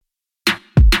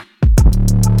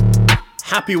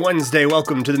Happy Wednesday.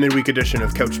 Welcome to the midweek edition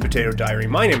of Couch Potato Diary.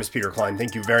 My name is Peter Klein.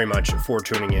 Thank you very much for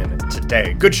tuning in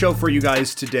today. Good show for you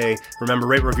guys today. Remember,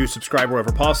 rate, review, subscribe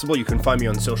wherever possible. You can find me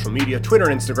on social media, Twitter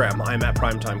and Instagram. I'm at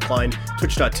Primetime Klein,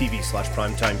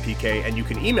 twitch.tv/primetimepk, and you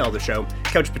can email the show,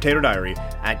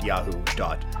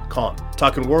 couchpotatodiary@yahoo.com.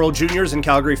 Talking World Juniors and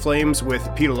Calgary Flames with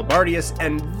Peter Labardius,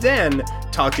 and then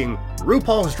talking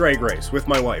RuPaul's Drag Race with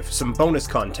my wife. Some bonus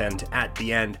content at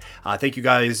the end. Thank you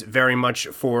guys very much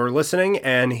for listening,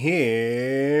 and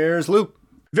here's Luke.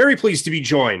 Very pleased to be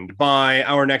joined by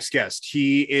our next guest.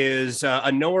 He is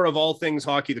a knower of all things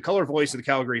hockey, the color voice of the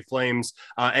Calgary Flames,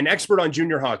 an expert on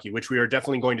junior hockey, which we are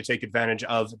definitely going to take advantage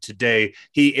of today.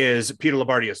 He is Peter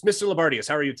Labardius. Mr. Labardius,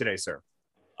 how are you today, sir?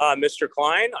 Mr.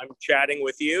 Klein, I'm chatting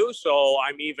with you, so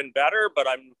I'm even better, but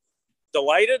I'm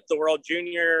delighted. The World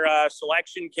Junior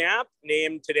Selection Camp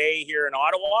named today here in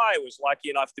Ottawa. I was lucky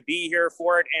enough to be here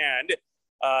for it, and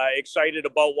excited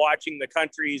about watching the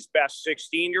country's best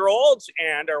 16-year-olds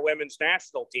and our women's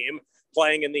national team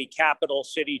playing in the Capital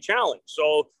City Challenge.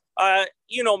 So,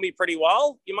 you know me pretty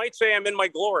well. You might say I'm in my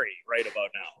glory right about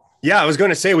now. Yeah, I was going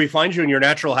to say we find you in your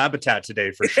natural habitat today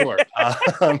for sure.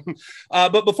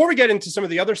 But before we get into some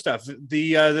of the other stuff,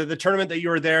 the tournament that you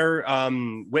were there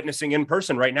witnessing in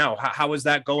person right now, how is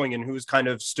that going, and who's kind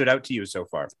of stood out to you so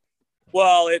far?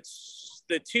 Well, it's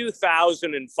the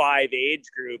 2005 age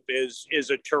group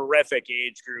is a terrific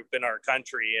age group in our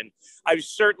country, and I'm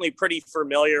certainly pretty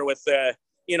familiar with the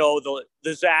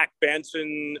Zach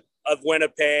Benson of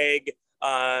Winnipeg.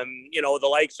 The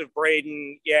likes of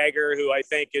Braden Yager, who I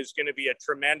think is going to be a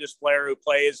tremendous player who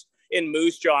plays in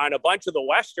Moose Jaw, and a bunch of the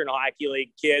Western Hockey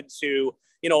League kids who,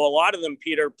 a lot of them,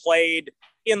 Peter, played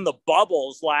in the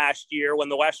bubbles last year when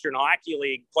the Western Hockey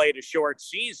League played a short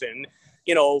season,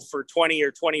 for 20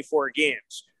 or 24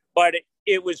 games. But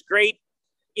it was great,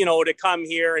 to come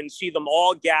here and see them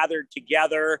all gathered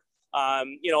together.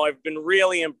 I've been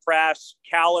really impressed.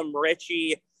 Callum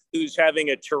Ritchie, who's having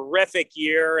a terrific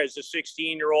year as a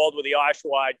 16-year-old with the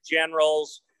Oshawa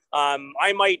Generals.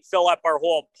 I might fill up our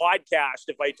whole podcast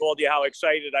if I told you how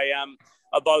excited I am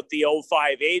about the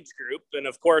 05 age group. And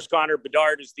of course, Connor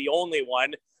Bedard is the only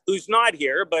one who's not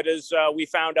here, but as we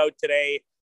found out today,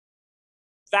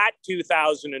 that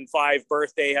 2005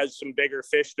 birthday has some bigger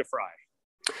fish to fry.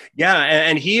 Yeah,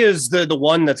 and he is the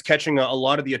one that's catching a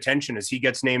lot of the attention as he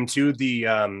gets named to the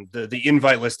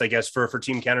invite list, I guess, for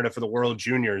Team Canada for the World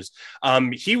Juniors.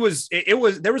 There was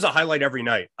a highlight every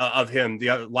night of him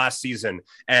the last season,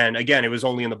 and again, it was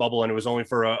only in the bubble, and it was only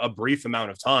for a brief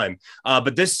amount of time.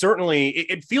 But this certainly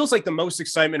it feels like the most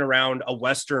excitement around a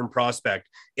Western prospect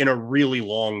in a really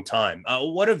long time.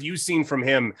 What have you seen from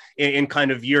him in kind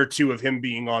of year two of him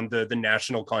being on the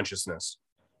national consciousness?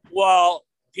 Well,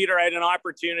 Peter, I had an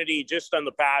opportunity just on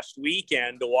the past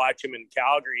weekend to watch him in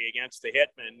Calgary against the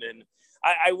Hitmen. And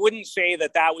I wouldn't say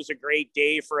that was a great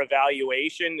day for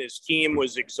evaluation. His team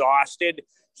was exhausted.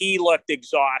 He looked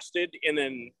exhausted in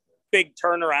a big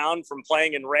turnaround from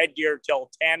playing in Red Deer till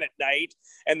 10 at night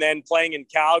and then playing in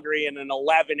Calgary in an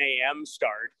 11 a.m.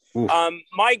 start.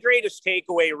 My greatest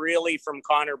takeaway really from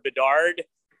Connor Bedard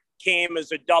came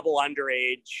as a double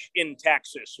underage in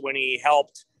Texas when he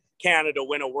helped Canada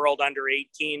win a World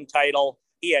Under-18 title.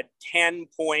 He had 10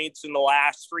 points in the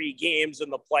last 3 games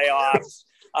in the playoffs.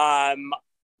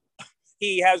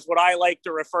 He has what I like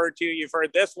to refer to, you've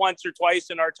heard this once or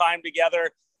twice in our time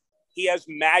together, he has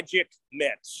magic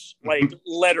mitts, like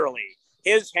literally.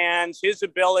 His hands, his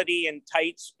ability in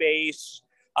tight space.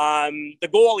 The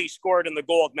goal he scored in the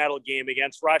gold medal game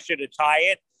against Russia to tie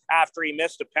it after he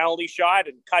missed a penalty shot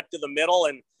and cut to the middle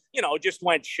and just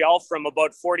went shelf from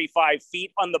about 45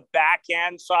 feet on the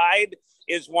backhand side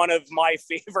is one of my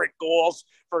favorite goals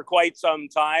for quite some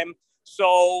time.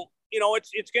 So,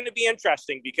 it's going to be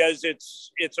interesting because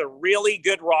it's a really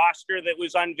good roster that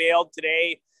was unveiled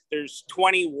today. There's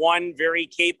 21 very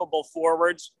capable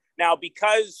forwards. Now,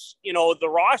 because, the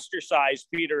roster size,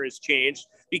 Peter, has changed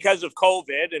because of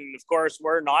COVID, and of course,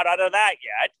 we're not out of that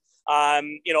yet.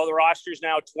 The roster's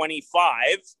now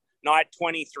 25, not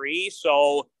 23.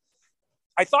 So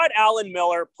I thought Alan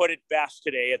Miller put it best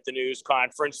today at the news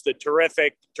conference, the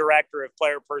terrific director of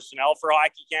player personnel for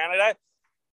Hockey Canada.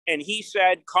 And he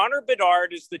said, Connor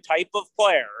Bedard is the type of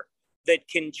player that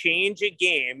can change a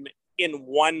game in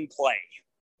one play.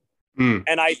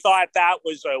 And I thought that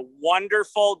was a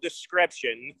wonderful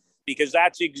description because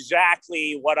that's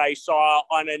exactly what I saw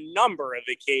on a number of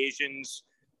occasions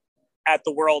at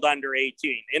the World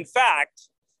Under-18. In fact,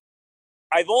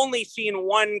 I've only seen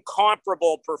one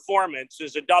comparable performance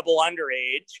as a double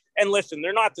underage. And listen,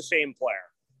 they're not the same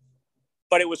player,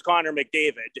 but it was Connor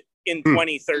McDavid in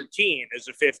 2013 as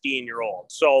a 15-year-old.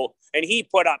 So, and he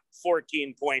put up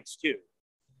 14 points too.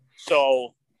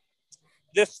 So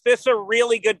this a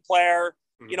really good player.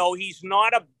 You know, he's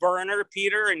not a burner,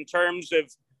 Peter, in terms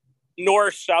of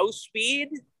north-south speed,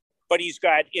 but he's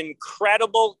got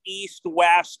incredible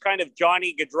east-west kind of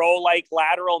Johnny Gaudreau-like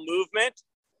lateral movement.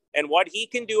 And what he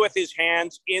can do with his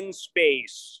hands in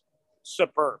space,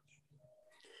 superb.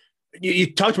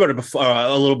 You talked about it before,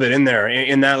 a little bit in there,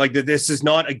 in that, like, this is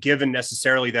not a given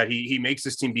necessarily that he makes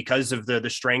this team because of the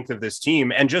strength of this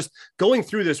team. And just going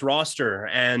through this roster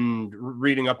and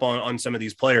reading up on some of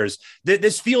these players,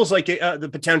 this feels like the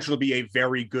potential to be a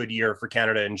very good year for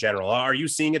Canada in general. Are you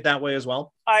seeing it that way as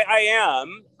well? I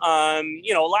am.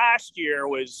 You know, last year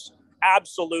was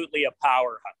absolutely a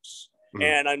powerhouse.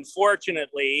 And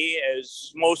unfortunately,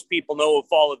 as most people know who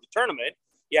followed the tournament,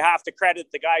 you have to credit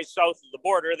the guys south of the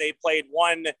border. They played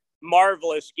one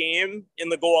marvelous game in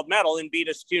the gold medal and beat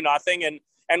us 2-0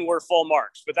 and were full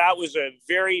marks. But that was a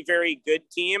very, very good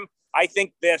team. I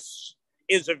think this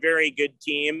is a very good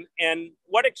team. And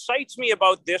what excites me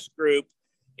about this group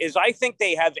is I think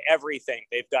they have everything.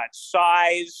 They've got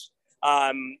size.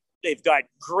 They've got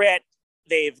grit.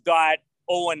 They've got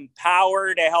Owen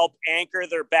Power to help anchor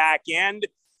their back end,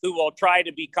 who will try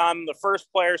to become the first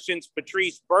player since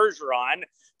Patrice Bergeron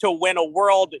to win a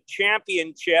world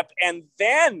championship and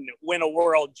then win a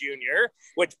world junior,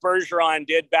 which Bergeron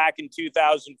did back in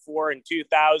 2004 and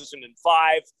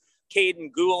 2005.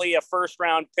 Caden Gooley, a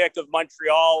first-round pick of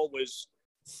Montreal, was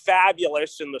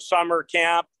fabulous in the summer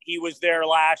camp. He was there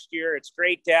last year. It's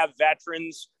great to have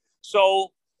veterans. So,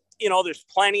 you know, there's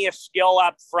plenty of skill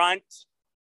up front.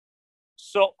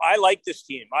 So I like this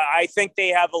team. I think they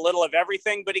have a little of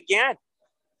everything. But again,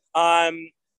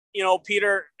 you know,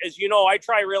 Peter, as you know, I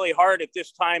try really hard at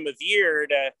this time of year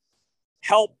to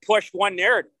help push one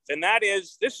narrative. And that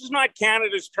is, this is not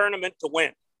Canada's tournament to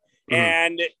win.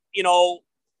 And, you know,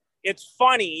 it's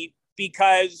funny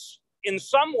because in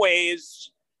some ways,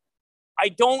 I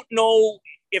don't know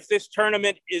if this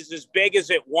tournament is as big as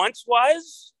it once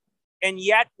was. And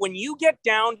yet when you get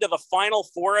down to the final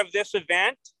four of this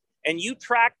event, and you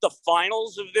track the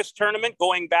finals of this tournament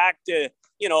going back to,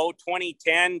 you know,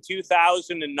 2010,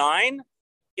 2009,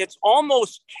 it's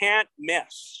almost can't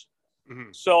miss.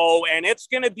 So, and it's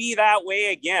going to be that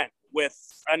way again with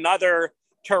another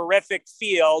terrific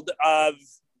field of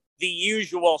the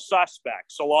usual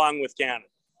suspects along with Canada.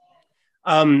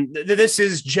 This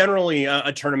is generally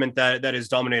a tournament that is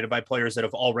dominated by players that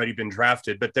have already been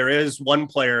drafted, but there is one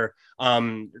player,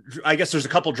 I guess there's a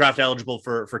couple draft eligible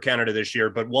for Canada this year,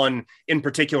 but one in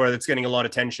particular that's getting a lot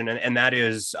of attention, and that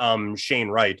is Shane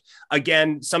Wright.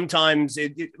 Again, sometimes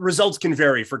results can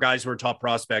vary for guys who are top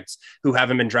prospects who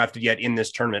haven't been drafted yet in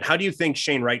this tournament. How do you think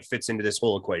Shane Wright fits into this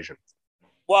whole equation?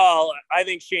 Well, I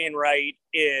think Shane Wright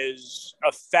is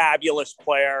a fabulous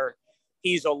player.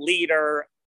 He's a leader.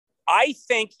 I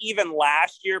think even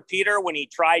last year, Peter, when he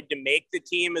tried to make the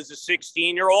team as a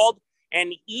 16-year-old,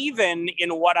 and even in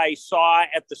what I saw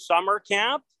at the summer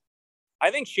camp,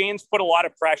 I think Shane's put a lot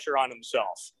of pressure on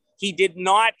himself. He did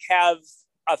not have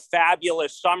a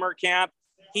fabulous summer camp.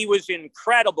 He was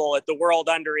incredible at the World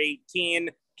Under-18,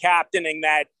 captaining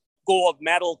that gold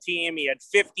medal team. He had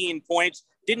 15 points,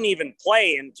 didn't even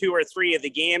play in 2 or 3 of the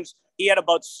games. He had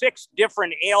about 6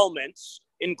 different ailments,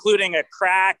 including a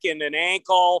crack in an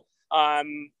ankle.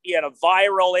 He had a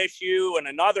viral issue and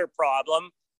another problem,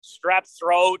 strep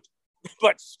throat,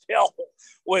 but still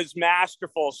was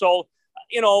masterful. So,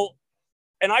 you know,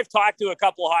 and I've talked to a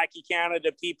couple of Hockey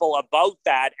Canada people about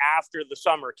that after the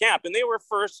summer camp, and they were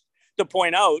first to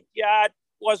point out, yeah, it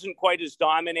wasn't quite as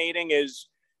dominating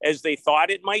as they thought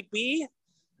it might be.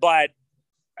 But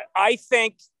I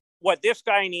think what this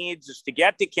guy needs is to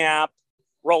get to camp,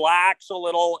 relax a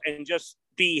little, and just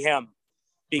be him.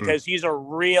 Because he's a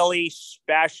really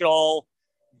special,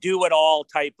 do-it-all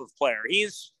type of player.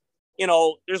 He's, you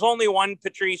know, there's only one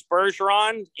Patrice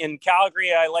Bergeron. In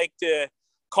Calgary, I like to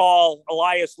call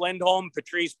Elias Lindholm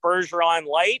Patrice Bergeron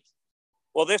light.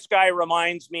 Well, this guy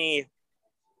reminds me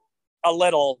a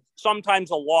little, sometimes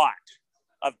a lot,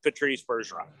 of Patrice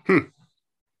Bergeron.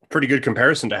 Pretty good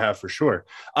comparison to have for sure.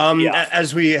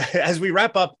 As we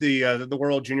wrap up the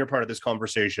World Junior part of this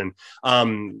conversation,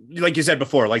 like you said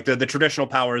before, like the traditional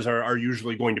powers are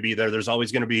usually going to be there. There's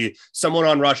always going to be someone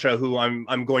on Russia who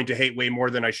I'm going to hate way more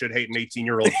than I should hate an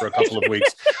 18-year-old for a couple of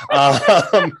weeks.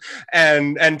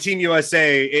 And Team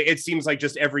USA, it seems like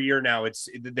just every year now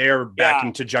they're back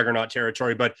into juggernaut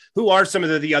territory. But who are some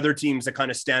of the other teams that kind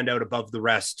of stand out above the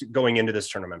rest going into this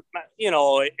tournament? You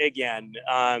know, again,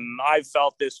 I've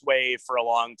felt this way for a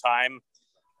long time.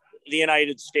 The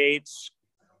United States,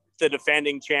 the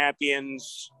defending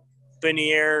champions,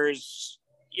 Beniers.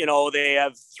 They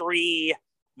have 3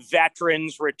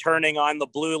 veterans returning on the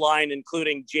blue line,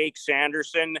 including Jake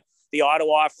Sanderson, the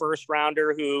Ottawa first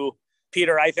rounder, who,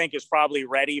 Peter, I think is probably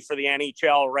ready for the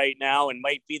NHL right now and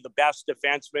might be the best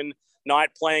defenseman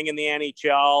not playing in the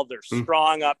NHL. They're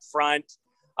strong up front.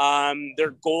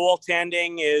 Their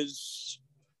goaltending is,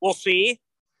 we'll see.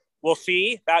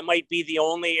 That might be the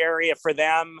only area for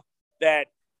them that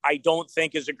I don't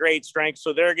think is a great strength.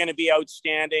 So they're going to be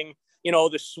outstanding.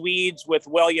 The Swedes with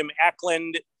William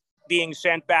Eklund being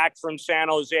sent back from San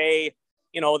Jose,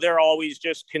 they're always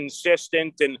just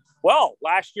consistent. And, well,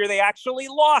 last year they actually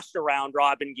lost a round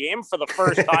robin game for the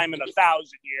first time in 1,000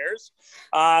 years.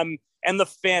 And the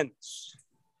Finns.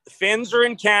 The Finns are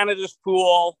in Canada's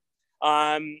pool.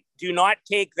 Do not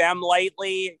take them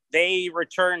lightly. They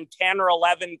returned 10 or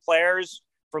 11 players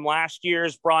from last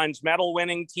year's bronze medal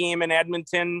winning team in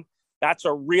Edmonton. That's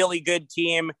a really good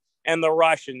team. And the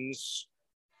Russians,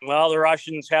 well, the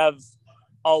Russians have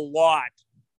a lot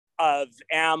of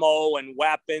ammo and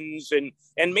weapons and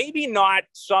maybe not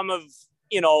some of,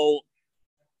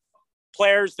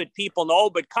 players that people know,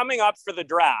 but coming up for the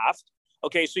draft.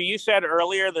 Okay, so you said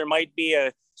earlier there might be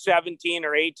a 17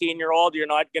 or 18-year-old you're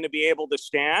not going to be able to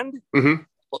stand. Mm-hmm.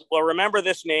 Well, remember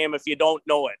this name if you don't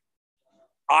know it.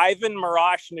 Ivan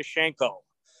Miroshnichenko,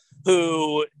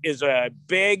 who is a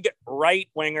big right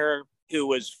winger who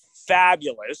was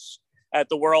fabulous at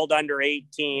the World Under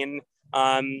 18.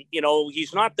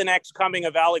 He's not the next coming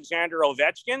of Alexander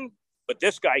Ovechkin, but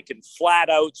this guy can flat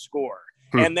out score.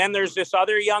 And then there's this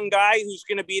other young guy who's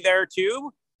going to be there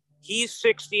too. He's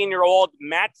 16-year-old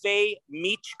Matvey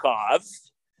Michkov,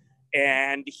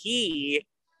 and he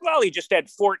just had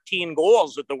 14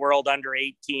 goals at the World Under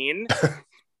 18.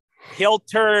 He'll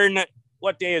turn,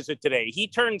 what day is it today? He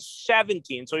turns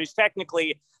 17, so he's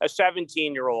technically a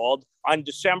 17-year-old on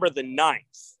December the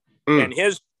 9th. And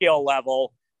his skill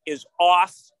level is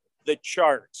off the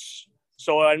charts.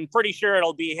 So I'm pretty sure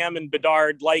it'll be him and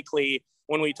Bedard likely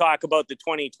when we talk about the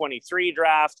 2023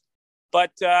 draft.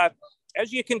 But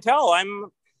as you can tell,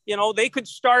 they could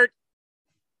start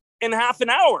in half an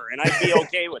hour and I'd be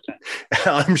okay with that.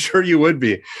 I'm sure you would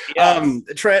be. Yes.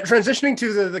 Transitioning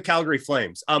to the Calgary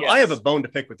Flames. Yes. I have a bone to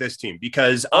pick with this team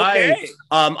because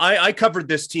I covered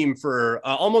this team for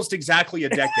almost exactly a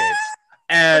decade.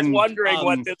 And I was wondering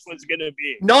what this was going to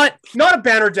be. Not a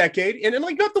banner decade, and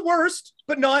like not the worst,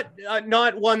 but not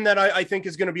one that I think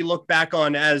is going to be looked back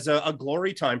on as a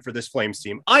glory time for this Flames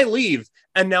team. I leave,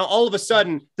 and now all of a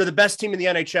sudden they're the best team in the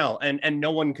NHL, and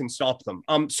no one can stop them.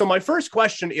 So my first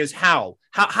question is how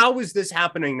is this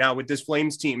happening now with this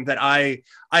Flames team that I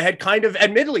had kind of,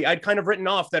 admittedly, I'd kind of written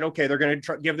off that, okay, they're going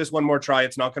to give this one more try.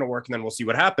 It's not going to work, and then we'll see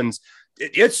what happens.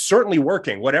 It's certainly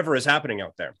working, whatever is happening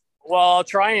out there. Well, I'll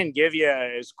try and give you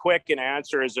as quick an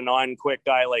answer as a non-quick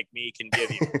guy like me can give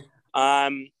you.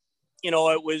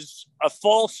 It was a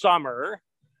full summer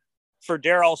for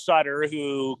Daryl Sutter,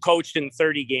 who coached in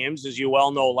 30 games, as you well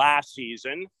know, last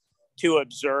season, to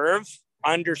observe,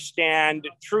 understand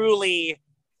truly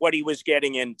what he was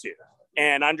getting into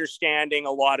and understanding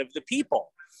a lot of the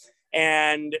people.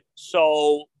 And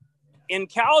so in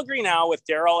Calgary now with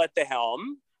Daryl at the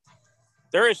helm,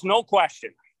 there is no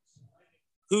question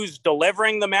who's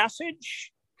delivering the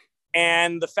message,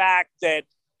 and the fact that,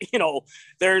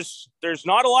 there's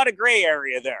not a lot of gray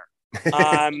area there.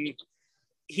 And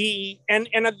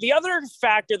the other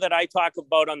factor that I talk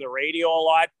about on the radio a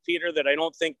lot, Peter, that I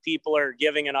don't think people are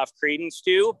giving enough credence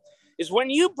to is when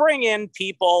you bring in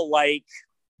people like,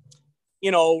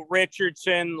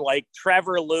 Richardson, like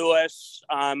Trevor Lewis,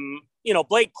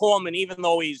 Blake Coleman, even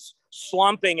though he's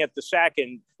slumping at the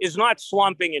second, is not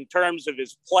slumping in terms of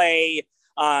his play,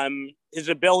 his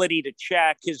ability to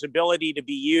check, his ability to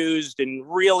be used in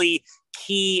really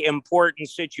key, important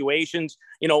situations.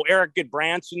 Eric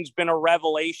Goodbranson's been a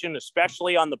revelation,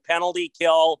 especially on the penalty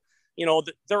kill.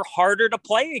 They're harder to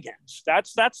play against.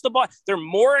 That's they're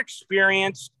more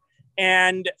experienced.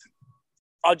 And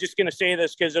I'm just going to say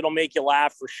this because it'll make you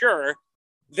laugh for sure.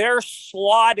 They're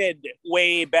slotted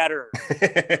way better.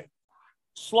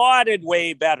 Slotted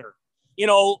way better.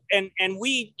 And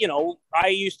we, I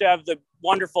used to have the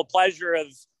wonderful pleasure of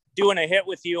doing a hit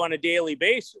with you on a daily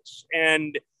basis.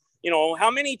 And,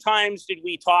 how many times did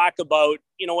we talk about,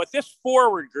 with this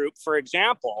forward group, for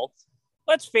example,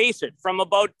 let's face it, from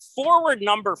about forward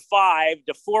number 5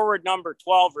 to forward number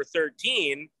 12 or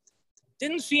 13,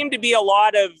 didn't seem to be a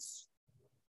lot of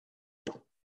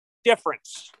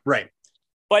difference. Right.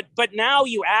 But now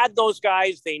you add those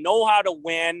guys, they know how to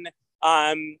win.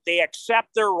 They accept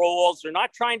their roles. They're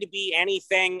not trying to be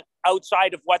anything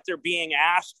outside of what they're being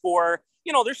asked for.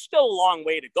 there's still a long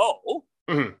way to go.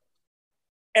 Mm-hmm.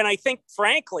 And I think,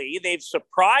 frankly, they've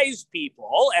surprised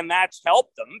people, and that's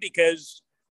helped them because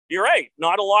you're right.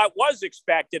 Not a lot was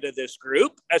expected of this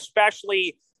group,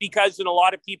 especially because in a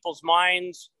lot of people's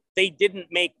minds, they didn't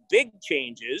make big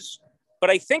changes. But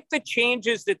I think the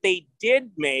changes that they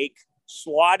did make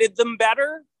slotted them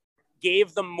better,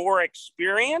 gave them more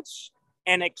experience,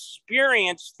 and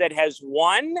experience that has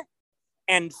won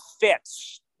and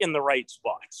fits in the right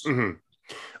spots. Mm-hmm.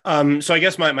 So I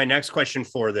guess my next question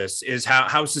for this is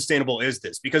how sustainable is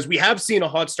this? Because we have seen a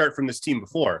hot start from this team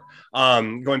before,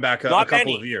 going back a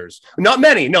couple of years. Not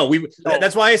many. No,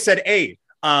 that's why I said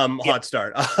hot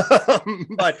start.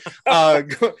 But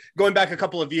going back a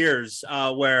couple of years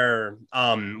where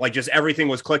like just everything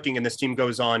was clicking and this team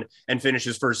goes on and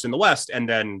finishes first in the West, and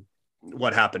then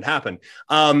what happened.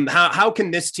 How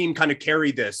can this team kind of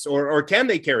carry this, or can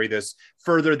they carry this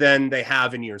further than they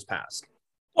have in years past?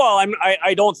 Well,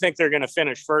 I don't think they're going to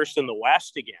finish first in the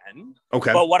West again.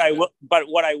 Okay. But what I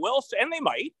will say, and they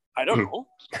might, I don't know.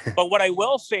 But what I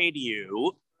will say to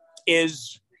you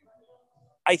is,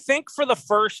 I think for the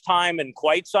first time in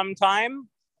quite some time,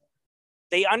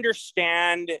 they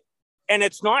understand, and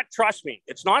it's not, trust me,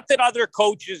 it's not that other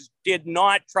coaches did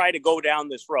not try to go down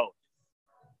this road,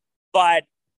 but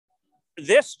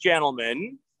this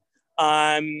gentleman,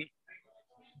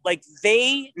 like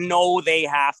they know they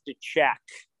have to check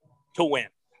to win.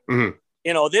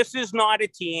 Mm-hmm. This is not a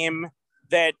team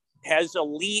that has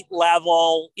elite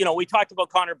level. We talked about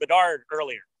Connor Bedard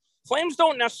earlier. Flames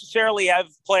don't necessarily have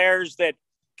players that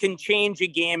can change a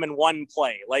game in one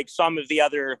play, like some of the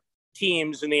other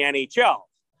teams in the NHL.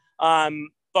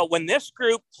 But when this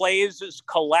group plays as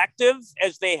collective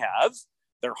as they have,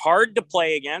 they're hard to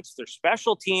play against. Their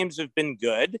special teams have been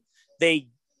good. They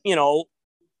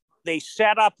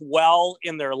set up well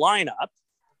in their lineup,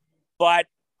 but,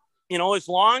 as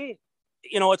long,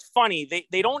 it's funny.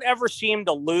 They don't ever seem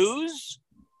to lose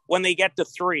when they get to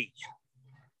 3.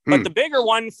 But the bigger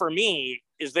one for me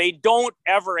is they don't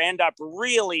ever end up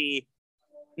really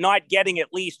not getting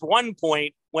at least 1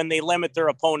 point when they limit their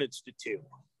opponents to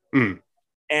 2.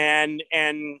 And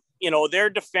their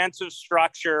defensive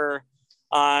structure,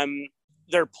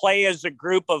 their play as a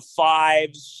group of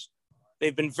 5s,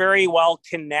 they've been very well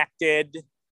connected.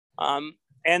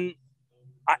 And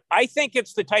I think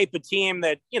it's the type of team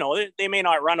that, they may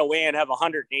not run away and have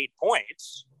 108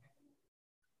 points,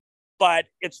 but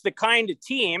it's the kind of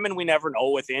team, and we never know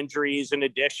with injuries and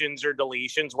additions or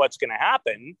deletions what's going to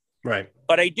happen. Right.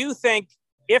 But I do think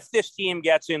if this team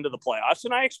gets into the playoffs,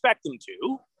 and I expect them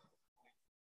to,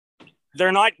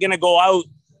 they're not going to go out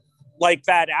like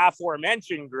that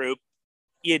aforementioned group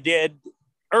you did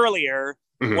earlier.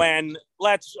 Mm-hmm. When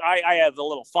I have a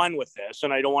little fun with this,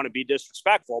 and I don't want to be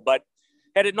disrespectful, but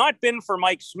had it not been for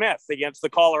Mike Smith against the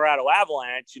Colorado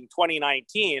Avalanche in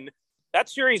 2019, that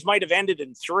series might have ended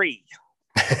in 3.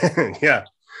 Yeah,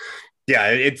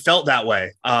 it felt that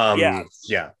way.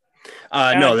 Yeah.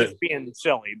 No, just being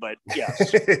silly, but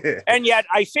yes. And yet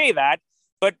I say that,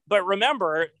 but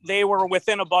remember, they were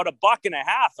within about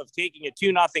 $1.50 of taking a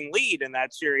 2-0 lead in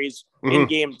that series in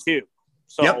Game 2.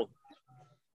 So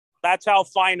that's how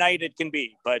finite it can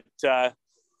be. But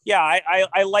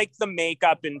I like the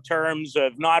makeup in terms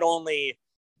of not only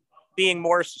being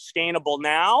more sustainable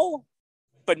now,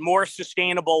 but more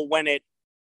sustainable when it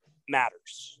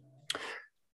matters.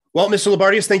 Well, Mr.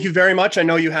 Loubardias, thank you very much. I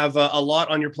know you have a lot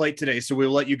on your plate today, so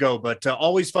we'll let you go, but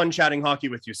always fun chatting hockey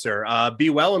with you, sir. Be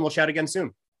well, and we'll chat again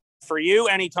soon. For you,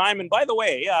 anytime. And by the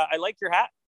way, I like your hat.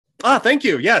 Thank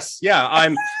you. Yes. Yeah.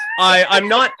 I'm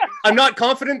not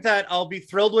confident that I'll be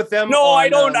thrilled with them. No, I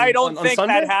don't think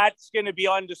that hat's going to be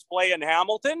on display in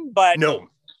Hamilton, but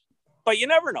you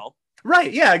never know.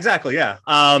 Right. Yeah, exactly. Yeah.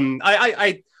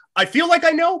 I feel like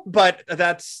I know, but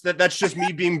that's just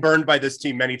me being burned by this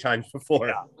team many times before.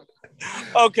 Yeah.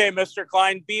 Okay, Mr.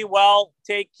 Klein, be well,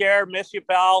 take care, miss you,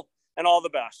 pal, and all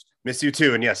the best. Miss you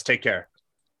too. And yes, take care.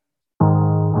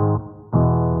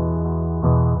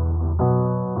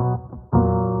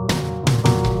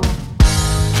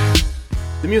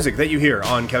 The music that you hear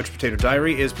on Couch Potato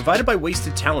Diary is provided by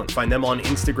Wasted Talent. Find them on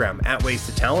Instagram at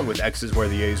Wasted Talent with X's where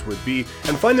the A's would be,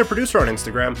 and find their producer on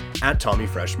Instagram at Tommy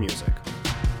Fresh Music.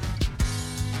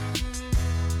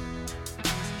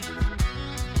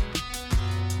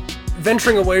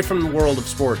 Venturing away from the world of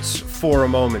sports for a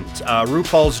moment,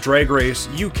 RuPaul's Drag Race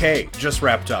UK just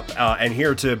wrapped up, and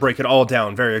here to break it all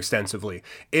down very extensively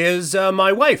is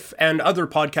my wife and other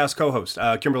podcast co-host,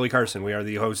 Kimberly Carson. We are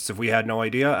the hosts of We Had No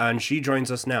Idea, and she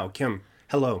joins us now. Kim,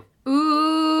 hello.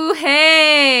 Ooh. Ooh,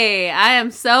 hey! I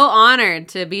am so honored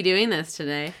to be doing this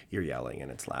today. You're yelling and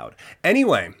it's loud.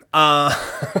 Anyway,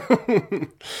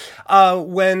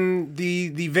 when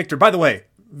the victor, by the way,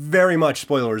 very much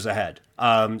spoilers ahead.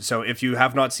 So if you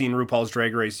have not seen RuPaul's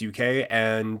Drag Race UK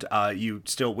and you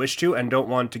still wish to and don't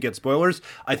want to get spoilers,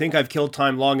 I think I've killed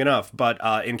time long enough. But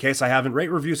in case I haven't,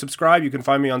 rate, review, subscribe. You can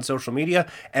find me on social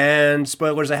media. And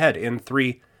spoilers ahead in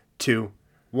 3, 2,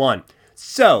 1.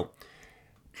 So,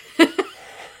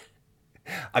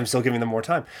 I'm still giving them more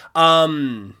time.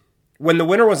 When the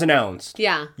winner was announced,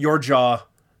 Yeah. your jaw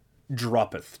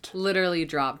droppeth. Literally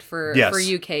dropped for Yes.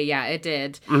 UK. Yeah, it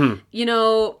did. Mm-hmm. You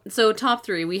know, so top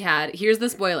 3 we had, here's the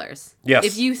spoilers. Yes.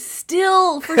 If you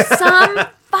still, for some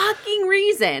fucking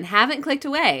reason, haven't clicked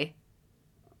away,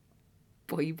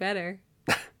 boy, you better.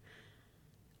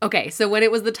 Okay, so when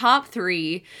it was the top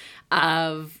 3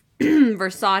 of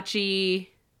Versace...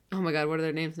 Oh my God, what are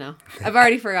their names now? I've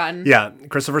already forgotten. Yeah,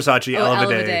 Christopher Versace, Ella Ella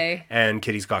Vidae, Vidae. and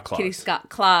Kitty Scott Claus. Kitty Scott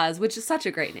Claus, which is such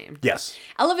a great name. Yes.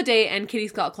 Ella Vidae and Kitty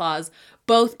Scott Claus,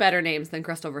 both better names than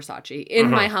Crystal Versace, in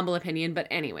my humble opinion. But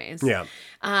anyways, Yeah.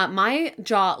 my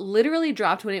jaw literally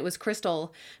dropped when it was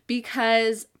Crystal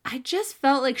because I just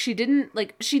felt like she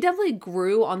definitely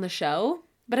grew on the show.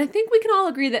 But I think we can all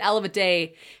agree that Ella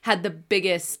Vidae had the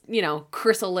biggest,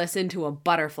 chrysalis into a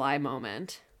butterfly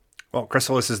moment. Well,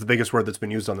 chrysalis is the biggest word that's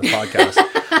been used on this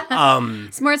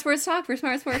podcast. Smart sports talk for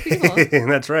smart people.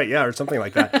 That's right. Yeah, or something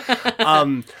like that.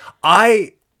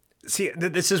 I see.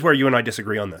 This is where you and I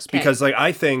disagree on this because,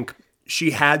 I think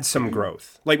she had some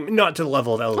growth, not to the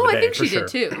level of Ella Vidae, I think for she sure.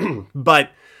 did too.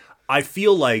 But I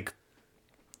feel like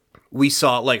we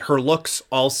saw her looks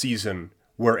all season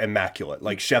were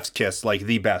immaculate, chef's kiss,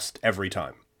 the best every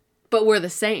time. But we're the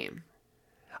same.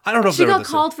 I don't know if She they were got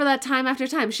called for that time after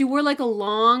time. She wore a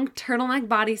long turtleneck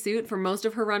bodysuit for most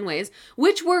of her runways,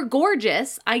 which were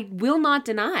gorgeous. I will not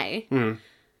deny. Mm-hmm.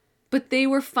 But they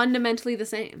were fundamentally the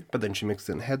same. But then she mixed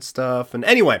in head stuff, and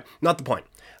anyway, not the point.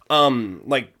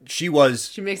 She was.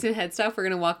 She mixed in head stuff. We're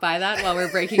gonna walk by that while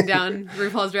we're breaking down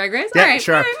RuPaul's Drag Race. Yeah, All right,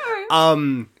 sure. all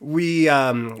right.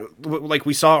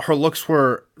 We saw her looks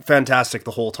were fantastic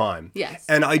the whole time. Yes.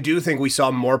 And I do think we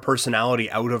saw more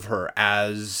personality out of her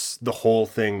as the whole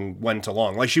thing went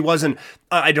along. She wasn't,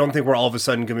 I don't think we're all of a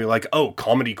sudden going to be oh,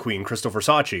 comedy queen, Crystal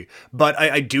Versace. But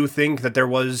I do think that there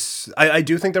was, I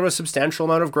do think there was a substantial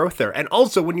amount of growth there. And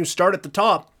also when you start at the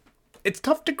top, it's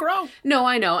tough to grow. No,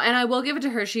 I know. And I will give it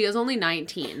to her. She is only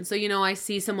 19. So, I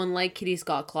see someone like Kitty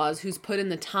Scott Claus who's put in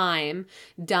the time,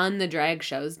 done the drag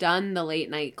shows, done the late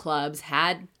night clubs,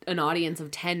 had an audience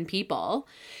of 10 people.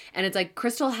 And it's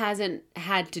Crystal hasn't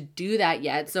had to do that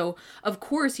yet. So, of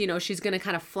course, she's going to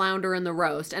kind of flounder in the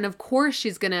roast. And of course,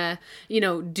 she's going to,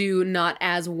 do not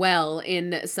as well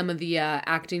in some of the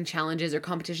acting challenges or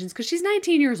competitions because she's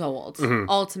 19 years old,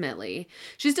 ultimately.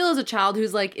 She still is a child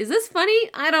who's is this funny?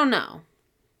 I don't know.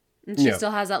 And she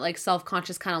still has that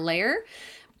self-conscious kind of layer.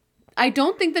 I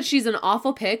don't think that she's an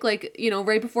awful pick.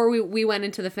 Right before we went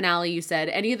into the finale, you said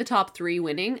any of the top 3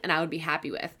 winning, and I would be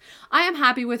happy with. I am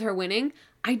happy with her winning.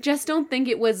 I just don't think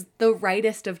it was the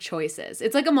rightest of choices.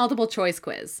 It's like a multiple choice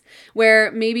quiz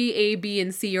where maybe A, B,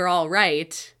 and C are all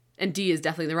right, and D is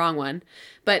definitely the wrong one.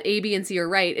 But A, B, and C are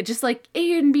right. It's just A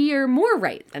and B are more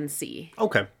right than C.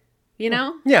 Okay.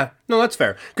 Yeah, no, that's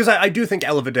fair. Because I do think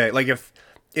Ella Vidae,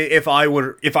 if I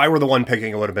were the one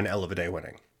picking, it would have been Ella Vidae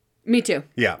winning. Me too.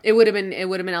 Yeah. It would have been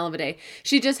Ella Vidae.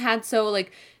 She just had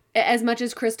as much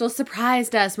as Crystal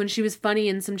surprised us when she was funny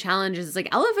in some challenges, it's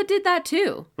Ella did that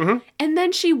too. Mm-hmm. And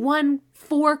then she won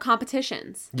 4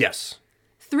 competitions. Yes.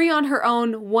 3 on her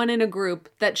own, 1 in a group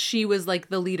that she was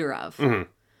the leader of. Mm-hmm.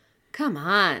 Come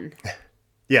on.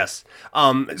 Yes.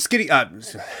 Skitty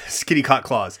Scott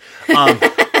Claus.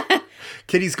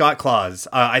 Kitty Scott Claus,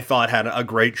 I thought had a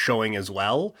great showing as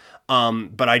well.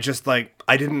 But I just I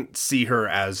didn't see her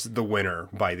as the winner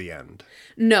by the end.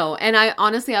 No, and I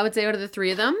would say out of the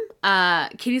 3 of them,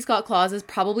 Kitty Scott Claus is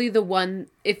probably the one,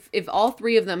 if all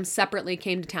 3 of them separately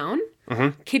came to town,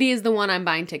 Kitty is the one I'm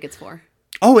buying tickets for.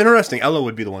 Oh, interesting. Ella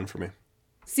would be the one for me.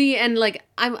 See, and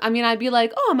I'd be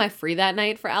oh, am I free that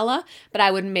night for Ella? But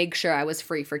I would make sure I was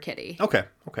free for Kitty. Okay,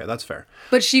 that's fair.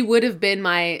 But she would have been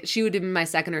my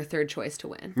second or third choice to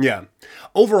win. Yeah.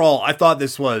 Overall, I thought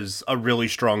this was a really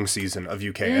strong season of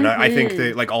UK, and I think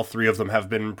that all 3 of them have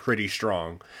been pretty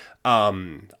strong.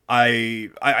 I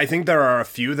think there are a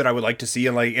few that I would like to see,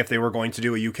 if they were going to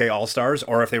do a UK All Stars,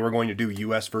 or if they were going to do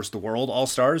US versus the World All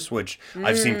Stars, which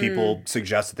I've seen people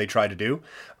suggest that they try to do.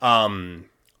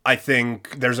 I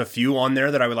think there's a few on there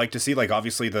that I would like to see,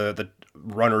 obviously the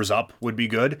runners up would be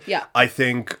good. Yeah. I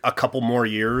think a couple more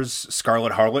years,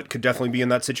 Scarlet Harlot could definitely be in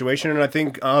that situation. And I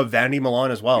think Vandy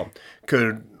Milan as well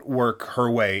could work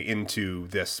her way into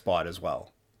this spot as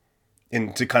well.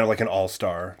 Into kind of like an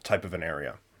all-star type of an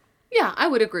area. Yeah, I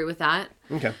would agree with that.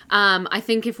 Okay. I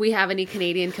think if we have any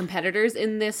Canadian competitors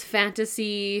in this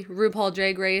fantasy RuPaul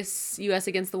Drag Race US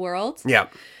Against the World, Yeah.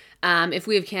 if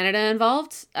we have Canada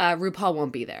involved, RuPaul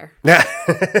won't be there. Yeah.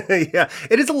 Yeah.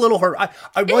 It is a little hurt.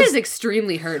 It is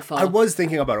extremely hurtful. I was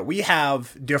thinking about it. We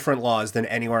have different laws than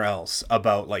anywhere else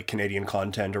about like Canadian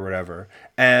content or whatever.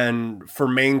 And for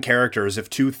main characters, if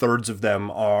 2/3 of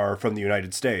them are from the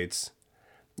United States,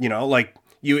 you know, like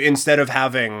you, instead of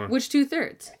having, Which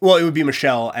 2/3? well, it would be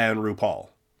Michelle and RuPaul.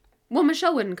 Well,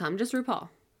 Michelle wouldn't come, just RuPaul.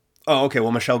 Oh, okay.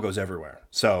 Well, Michelle goes everywhere.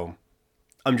 So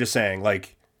I'm just saying,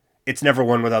 like, it's never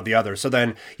one without the other. So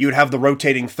then you would have the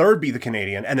rotating third be the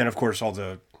Canadian, and then of course all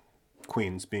the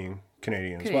queens being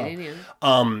Canadian as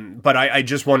well. But I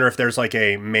just wonder if there's like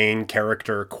a main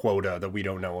character quota that we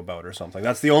don't know about or something.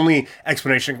 That's the only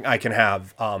explanation I can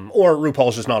have. Or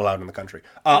RuPaul's just not allowed in the country.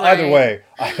 Either way.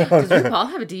 Does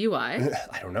RuPaul have a DUI?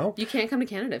 I don't know. You can't come to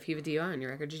Canada if you have a DUI on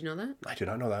your record. Did you know that? I did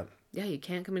not know that. Yeah, you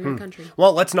can't come into the country.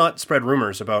 Well, let's not spread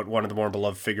rumors about one of the more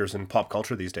beloved figures in pop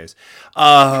culture these days.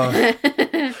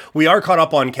 We are caught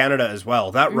up on Canada as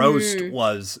well. That roast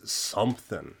was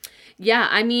something. Yeah,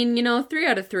 I mean, 3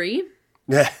 out of 3.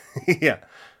 Yeah.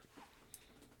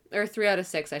 Or 3 out of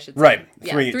 6, I should say. Right.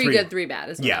 Yeah, Three good, 3 bad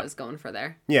is what I was going for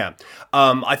there. Yeah.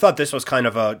 I thought this was kind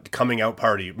of a coming out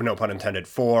party, no pun intended,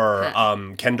 for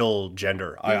Kendall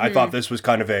Jenner. I thought this was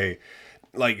kind of a,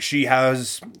 like, she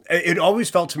has, it always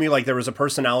felt to me like there was a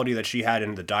personality that she had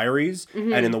in the diaries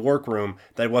and in the workroom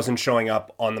that wasn't showing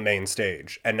up on the main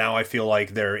stage. And now I feel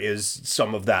like there is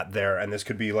some of that there. And this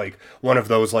could be like one of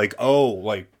those, like, oh,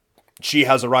 like, she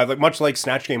has arrived, like much like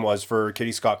Snatch Game was for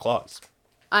Kitty Scott Claus.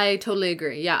 I totally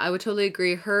agree. Yeah, I would totally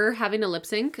agree. Her having a lip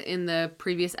sync in the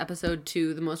previous episode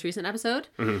to the most recent episode,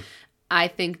 I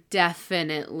think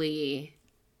definitely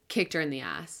kicked her in the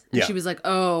ass. And she was like,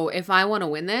 oh, if I want to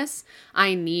win this,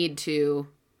 I need to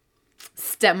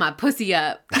step my pussy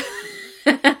up.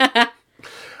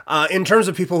 In terms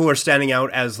of people who are standing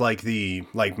out as like the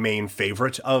main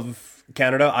favorite of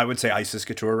Canada, I would say Isis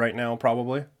Couture right now,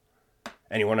 probably.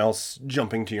 Anyone else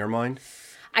jumping to your mind?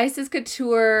 Isis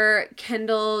Couture,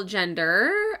 Kendall Jenner.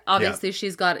 Obviously,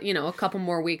 she's got, a couple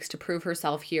more weeks to prove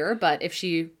herself here. But if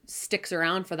she sticks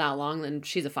around for that long, then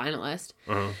she's a finalist.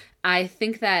 I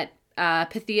think that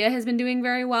Pythia has been doing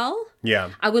very well. Yeah.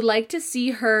 I would like to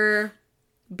see her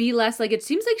be less, like, it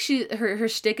seems like her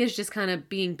shtick is just kind of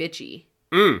being bitchy.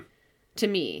 To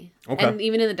me. Okay. And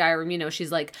even in the diary room,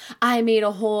 she's like, I made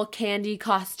a whole candy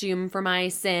costume for my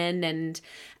sin,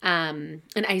 and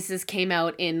Isis came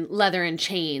out in leather and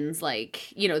chains,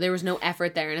 like, there was no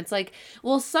effort there. And it's like,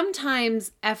 well,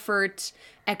 sometimes effort,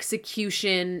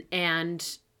 execution,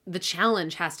 and the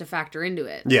challenge has to factor into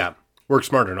it. Yeah. Work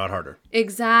smarter, not harder.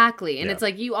 Exactly. And it's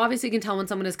like, you obviously can tell when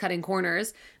someone is cutting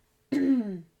corners.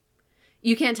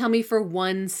 You can't tell me for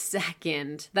 1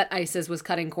 second that Isis was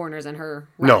cutting corners in her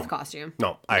Wrath costume.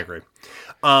 No, I agree.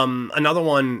 Another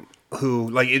one who,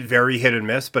 like, it very hit and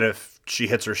miss, but if she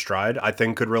hits her stride, I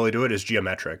think could really do it is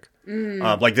Geometric.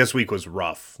 Like, this week was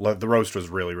rough. The roast was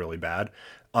really, really bad.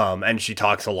 And she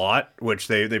talks a lot, which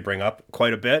they bring up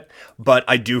quite a bit. But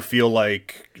I do feel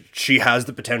like she has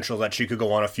the potential that she could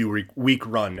go on a few week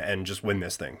run and just win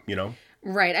this thing,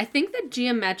 Right. I think that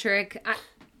Geometric...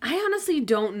 I honestly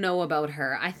don't know about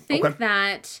her. I think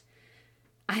that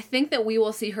we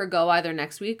will see her go either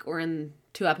next week or in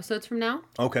 2 episodes from now.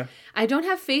 Okay. I don't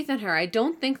have faith in her. I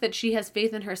don't think that she has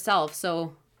faith in herself.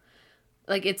 So,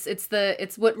 like, it's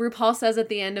what RuPaul says at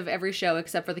the end of every show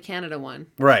except for the Canada one.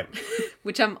 Right.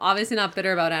 Which I'm obviously not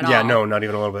bitter about at all. Yeah, no, not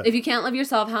even a little bit. If you can't love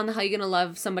yourself, how in the hell are you going to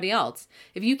love somebody else?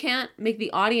 If you can't make the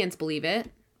audience believe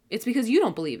it, it's because you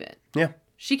don't believe it. Yeah.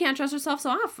 She can't trust herself, so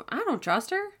I don't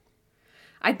trust her.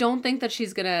 I don't think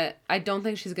she's gonna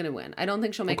win. I don't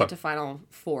think she'll make it to Final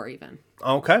 4 even.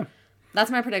 Okay.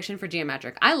 That's my prediction for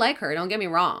Geometric. I like her, don't get me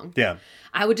wrong. Yeah.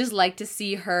 I would just like to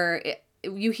see her.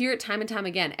 You hear it time and time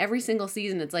again. Every single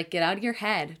season, it's like, get out of your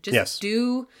head. Just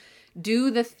do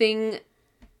the thing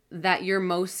that you're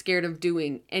most scared of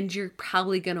doing, and you're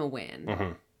probably gonna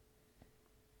win.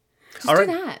 Just do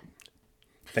that.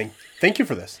 Thank you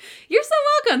for this. You're so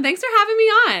welcome. Thanks for having me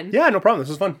on. Yeah, no problem. This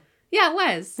was fun. Yeah, it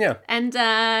was. Yeah. And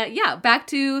back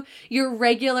to your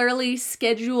regularly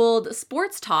scheduled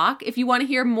sports talk. If you want to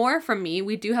hear more from me,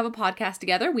 we do have a podcast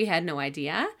together. We had no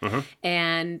idea.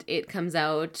 And it comes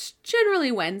out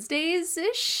generally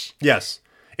Wednesdays-ish. Yes.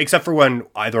 Except for when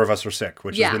either of us are sick,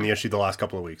 which Yeah. has been the issue the last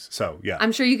couple of weeks. So, yeah.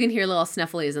 I'm sure you can hear little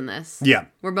snifflies in this. Yeah.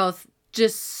 We're both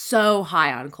just so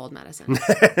high on cold medicine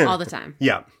all the time.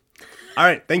 Yeah. All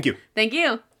right. Thank you. Thank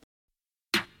you.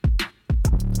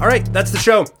 All right, that's the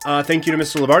show. Thank you to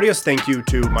Mr. Labardius. Thank you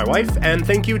to my wife, and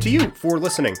thank you to you for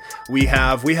listening. We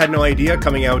Had No Idea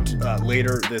coming out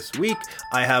later this week.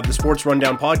 I have the Sports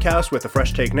Rundown podcast with the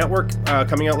Fresh Take Network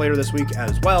coming out later this week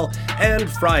as well. And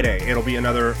Friday, it'll be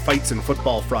another Fights in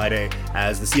Football Friday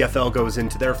as the CFL goes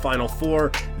into their Final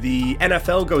Four, the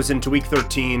NFL goes into Week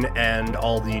 13, and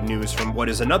all the news from what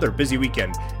is another busy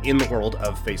weekend in the world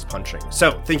of face punching.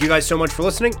 So, thank you guys so much for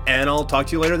listening, and I'll talk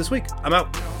to you later this week. I'm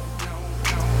out.